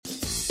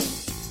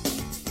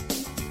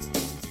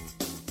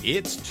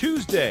It's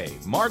Tuesday,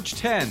 March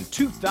 10,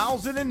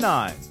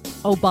 2009.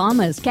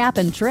 Obama's cap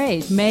and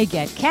trade may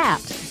get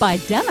capped by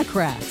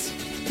Democrats.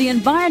 The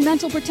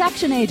Environmental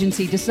Protection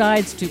Agency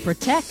decides to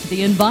protect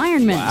the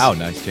environment. Wow,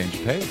 nice change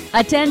of pace.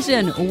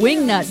 Attention,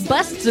 wingnut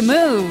busts a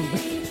move.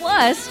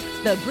 Plus,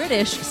 the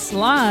British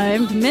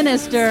slimed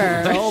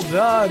minister. Well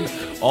done.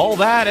 All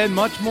that and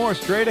much more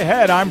straight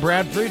ahead. I'm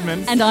Brad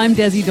Friedman. And I'm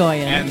Desi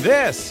Doyen. And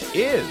this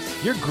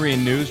is your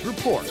Green News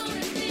Report.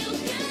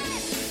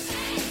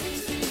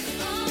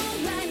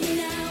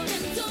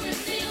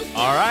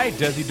 All right,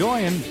 Desi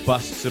Doyen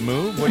busts a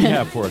move. What do you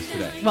have for us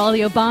today? Well,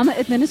 the Obama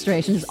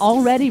administration is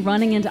already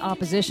running into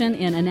opposition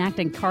in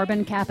enacting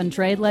carbon cap and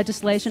trade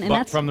legislation. And But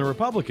that's from the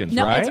Republicans,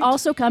 No, right? it's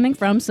also coming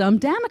from some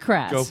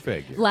Democrats. Go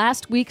figure.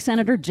 Last week,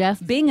 Senator Jeff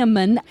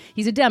Bingaman,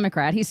 he's a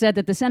Democrat, he said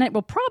that the Senate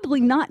will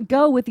probably not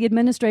go with the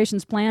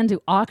administration's plan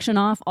to auction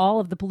off all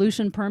of the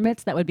pollution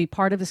permits that would be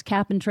part of this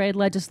cap and trade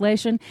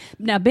legislation.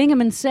 Now,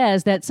 Bingaman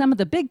says that some of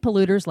the big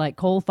polluters like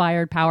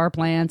coal-fired power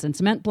plants and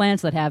cement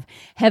plants that have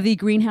heavy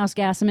greenhouse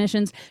gas emissions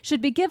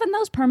should be given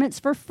those permits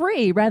for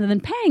free rather than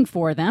paying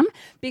for them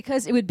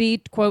because it would be,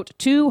 quote,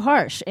 too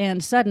harsh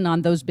and sudden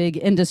on those big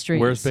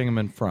industries. Where's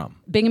Bingaman from?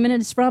 Bingaman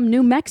is from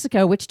New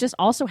Mexico, which just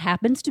also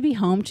happens to be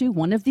home to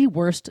one of the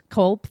worst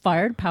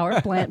coal-fired power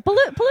plant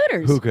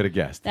polluters. Who could have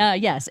guessed?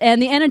 Yes, and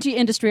the energy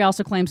industry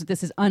also claims that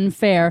this is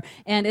unfair.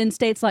 And in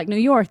states like New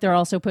York, they're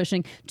also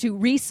pushing to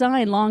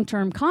re-sign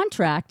long-term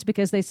contracts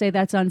because they say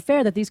that's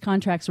unfair that these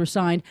contracts were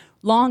signed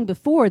long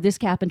before this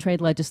cap and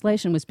trade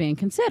legislation was being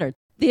considered.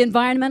 The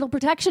Environmental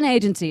Protection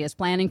Agency is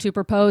planning to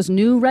propose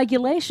new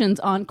regulations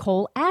on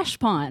coal ash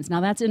ponds. Now,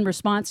 that's in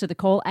response to the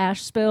coal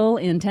ash spill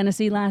in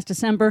Tennessee last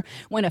December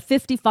when a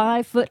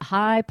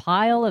 55-foot-high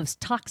pile of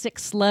toxic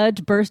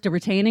sludge burst a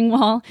retaining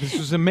wall. This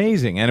was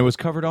amazing, and it was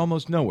covered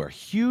almost nowhere.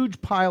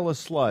 Huge pile of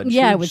sludge.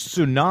 Yeah, huge it was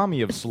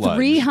tsunami of sludge.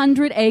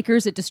 300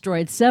 acres. It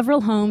destroyed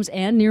several homes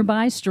and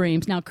nearby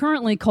streams. Now,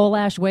 currently, coal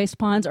ash waste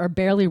ponds are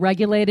barely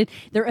regulated.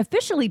 They're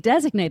officially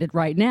designated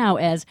right now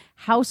as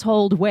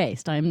household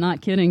waste. I'm not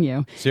kidding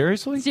you.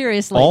 Seriously?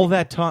 Seriously. All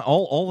that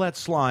all that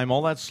slime,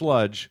 all that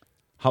sludge,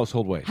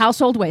 household waste.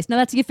 Household waste. Now,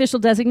 that's the official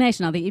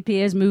designation. Now, the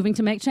EPA is moving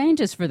to make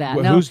changes for that.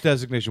 Well, Now, whose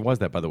designation was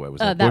that, by the way? Was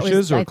that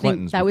Bush's or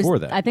Clinton's before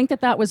that? I think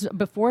that was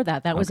before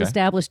that. That was Okay.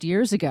 established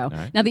years ago.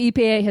 Right. Now, the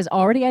EPA has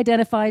already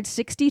identified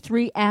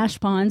 63 ash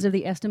ponds of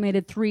the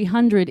estimated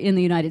 300 in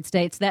the United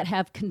States that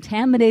have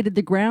contaminated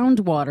the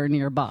groundwater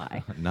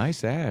nearby.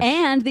 Nice ash.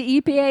 And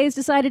the EPA has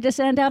decided to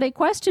send out a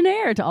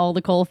questionnaire to all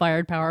the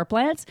coal-fired power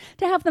plants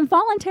to have them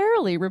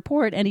voluntarily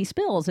report any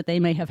spills that they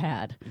may have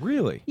had.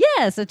 Really?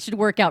 Yes, it should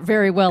work out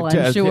very well,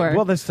 I'm sure.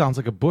 Well, this sounds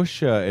like a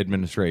Bush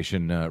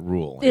administration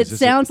rule. It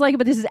sounds like it,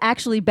 but this is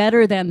actually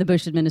better than the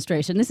Bush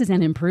administration. This is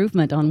an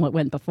improvement on what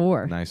went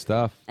before. Nice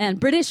stuff. And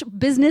British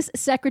Business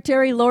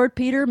Secretary Lord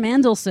Peter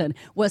Mandelson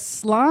was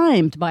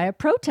slimed by a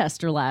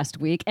protester last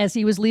week as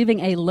he was leaving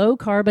a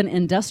low-carbon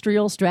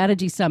industrial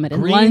strategy summit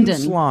in London.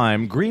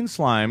 Green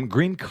slime,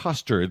 green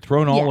custard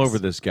thrown all over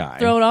this guy.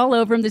 Thrown all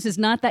over him. This is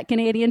not that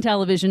Canadian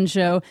television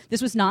show.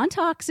 This was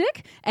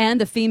non-toxic,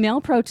 and the female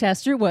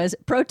protester was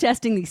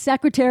protesting the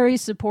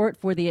secretary's support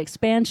for the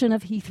expansion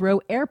of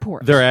Heathrow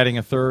Airport. They're adding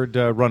a third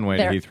runway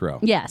to Heathrow.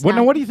 Yes.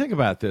 Now, what do you think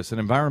about this? An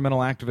environmental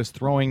activist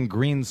throwing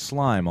green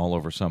slime all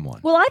over someone.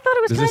 Well, I thought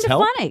it was Does kind this of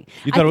help? funny.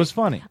 You thought it was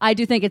funny? I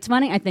do think it's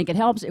funny. I think it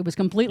helps. It was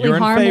completely You're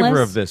in harmless.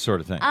 favor of this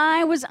sort of thing.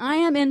 I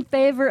am in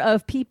favor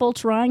of people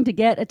trying to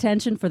get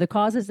attention for the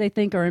causes they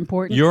think are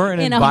important. You're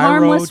an in a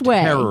harmless way.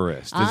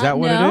 enviro-terrorist. Is that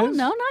what it is?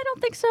 No, I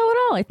don't think so at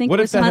all. I think What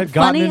it if was that had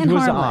gotten funny into and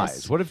his harmless.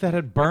 eyes? What if that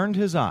had burned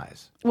his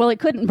eyes? Well, it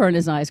couldn't burn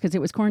his eyes because it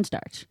was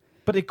cornstarch.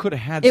 But it could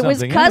have had It something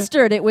was in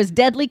custard. It was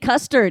deadly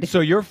custard.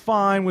 So you're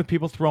fine with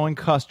people throwing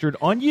custard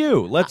on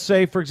you. Let's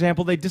say, for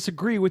example, they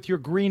disagree with your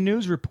Green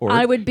News report.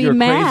 I would be you're a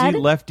mad. crazy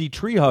lefty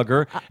tree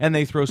hugger, and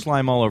they throw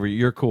slime all over you.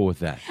 You're cool with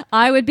that.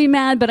 I would be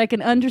mad, but I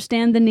can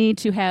understand the need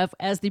to have,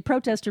 as the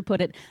protester put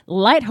it,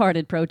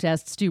 lighthearted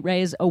protests to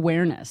raise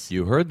awareness.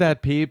 You heard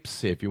that,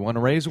 peeps. If you want to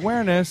raise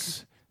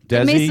awareness,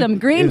 Give me Desi some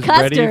green is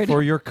ready custard.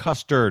 for your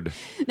custard.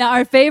 Now,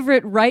 our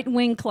favorite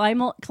right-wing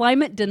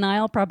climate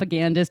denial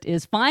propagandist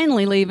is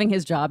finally leaving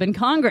his job in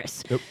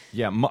Congress.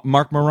 Yeah,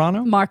 Mark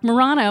Morano? Mark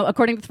Morano,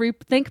 according to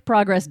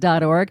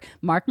thinkprogress.org,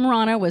 Mark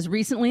Morano was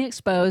recently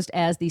exposed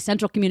as the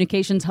central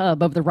communications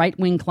hub of the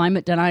right-wing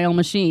climate denial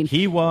machine.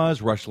 He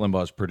was Rush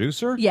Limbaugh's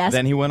producer. Yes.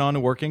 Then he went on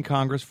to work in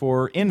Congress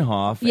for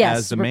Inhofe Yes.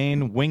 as the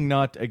main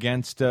wingnut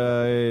against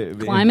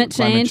Climate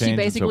change. He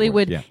basically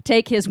would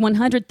take his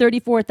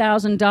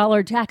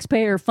 $134,000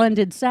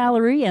 taxpayer-funded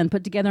salary and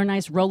put together a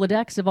nice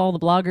Rolodex of all the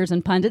bloggers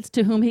and pundits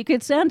to whom he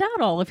could send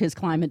out all of his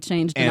climate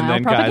change denial And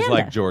then propaganda. guys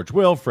like George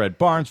Will, Fred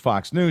Barnes,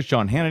 Fox News,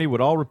 Sean Hannity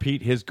would all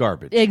repeat his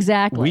garbage.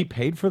 Exactly. We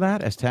paid for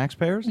that as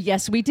taxpayers?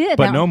 Yes, we did.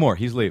 But Now, no more.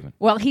 He's leaving.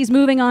 Well, he's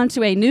moving on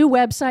to a new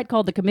website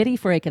called the Committee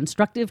for a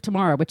Constructive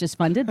Tomorrow, which is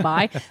funded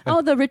by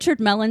the Richard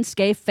Mellon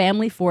Scaife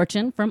family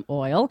fortune from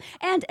oil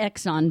and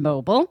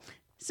ExxonMobil.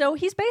 So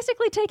he's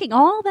basically taking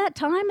all that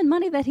time and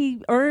money that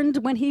he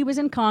earned when he was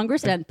in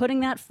Congress and putting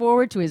that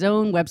forward to his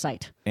own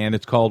website. And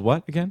it's called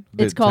what again?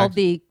 It's called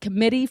the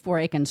Committee for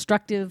a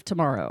Constructive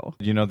Tomorrow.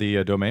 Do you know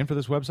the domain for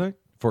this website?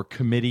 For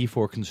Committee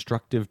for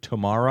Constructive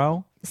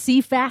Tomorrow?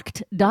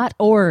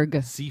 CFACT.org.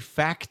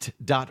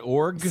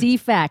 CFACT.org?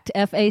 CFACT,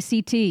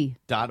 F-A-C-T.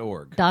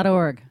 .org.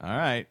 .org. All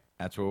right.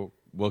 That's where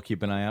we'll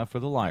keep an eye out for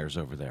the liars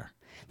over there.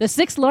 The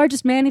 6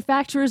 largest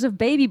manufacturers of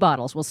baby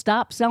bottles will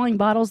stop selling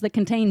bottles that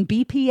contain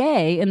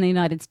BPA in the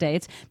United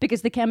States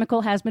because the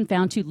chemical has been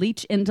found to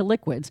leach into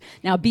liquids.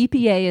 Now,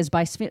 BPA is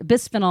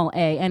bisphenol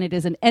A, and it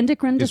is an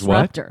endocrine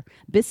disruptor.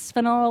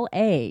 Bisphenol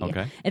A.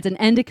 Okay. It's an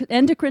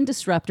endocrine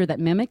disruptor that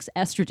mimics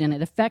estrogen.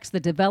 It affects the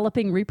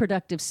developing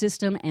reproductive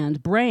system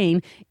and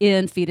brain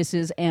in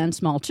fetuses and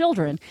small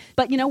children.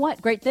 But you know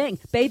what? Great thing.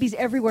 Babies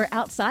everywhere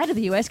outside of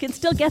the U.S. can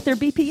still get their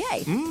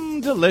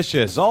BPA.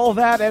 Delicious. All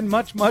that and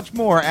much, much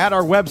more at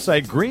our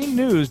website,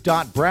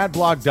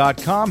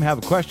 greennews.bradblog.com. Have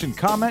a question,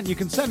 comment, you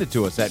can send it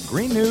to us at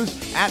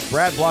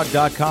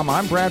greennews@bradblog.com.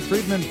 I'm Brad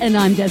Friedman. And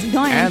I'm Desi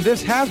Doyen. And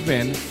this has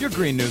been your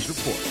Green News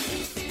Report.